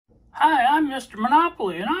Hi, I'm Mr.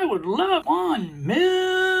 Monopoly, and I would love $1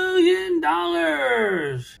 million.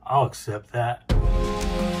 I'll accept that.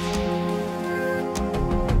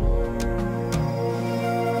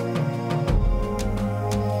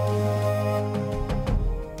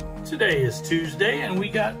 Today is Tuesday, and we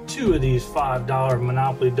got 2 of these $5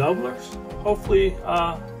 Monopoly doublers. Hopefully,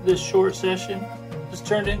 this short session has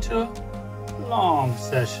turned into a long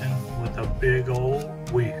session with a big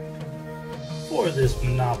old win. For this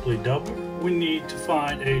Monopoly doubler, we need to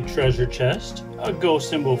find a treasure chest, a go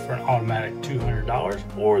symbol for an automatic $200,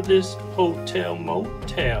 or this hotel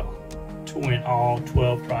motel to win all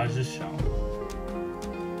 12 prizes shown.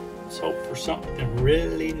 Let's hope for something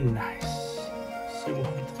really nice. Let's see, we'll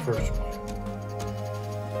hit the first one.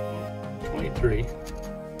 23.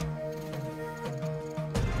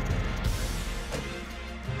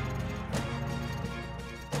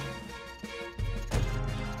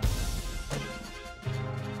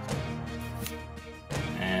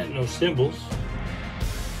 And no symbols.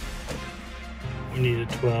 We need a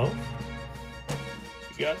 12.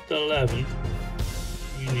 We got the 11.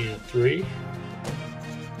 We need a 3.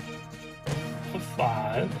 A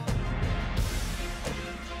 5.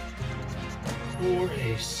 Or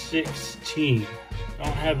a 16.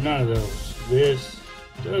 Don't have none of those. This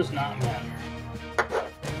does not matter.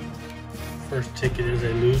 First ticket is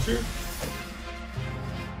a loser.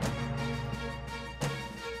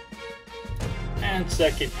 And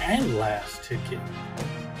second and last ticket.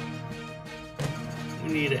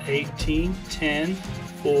 We need an 18, 10,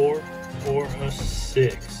 4, or a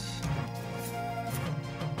 6.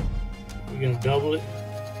 We're gonna double it.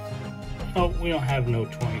 Oh, we don't have no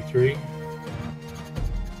 23.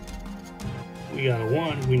 We got a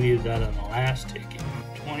 1, we needed that on the last ticket.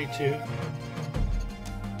 22,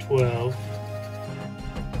 12,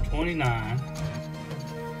 29,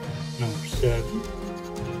 number 7,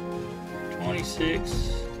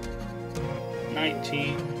 26,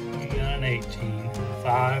 19, we got an 18,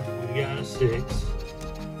 5, we got a 6,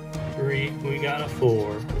 3, we got a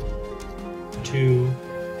 4, 2,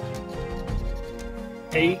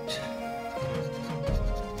 8,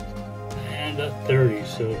 and a 30.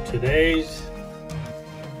 So today's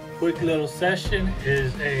quick little session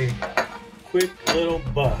is a quick little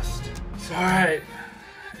bust. It's alright,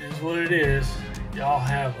 it is what it is. Y'all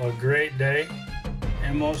have a great day,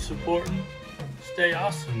 and most important, stay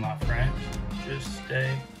awesome, my friends. Just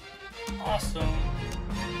stay awesome.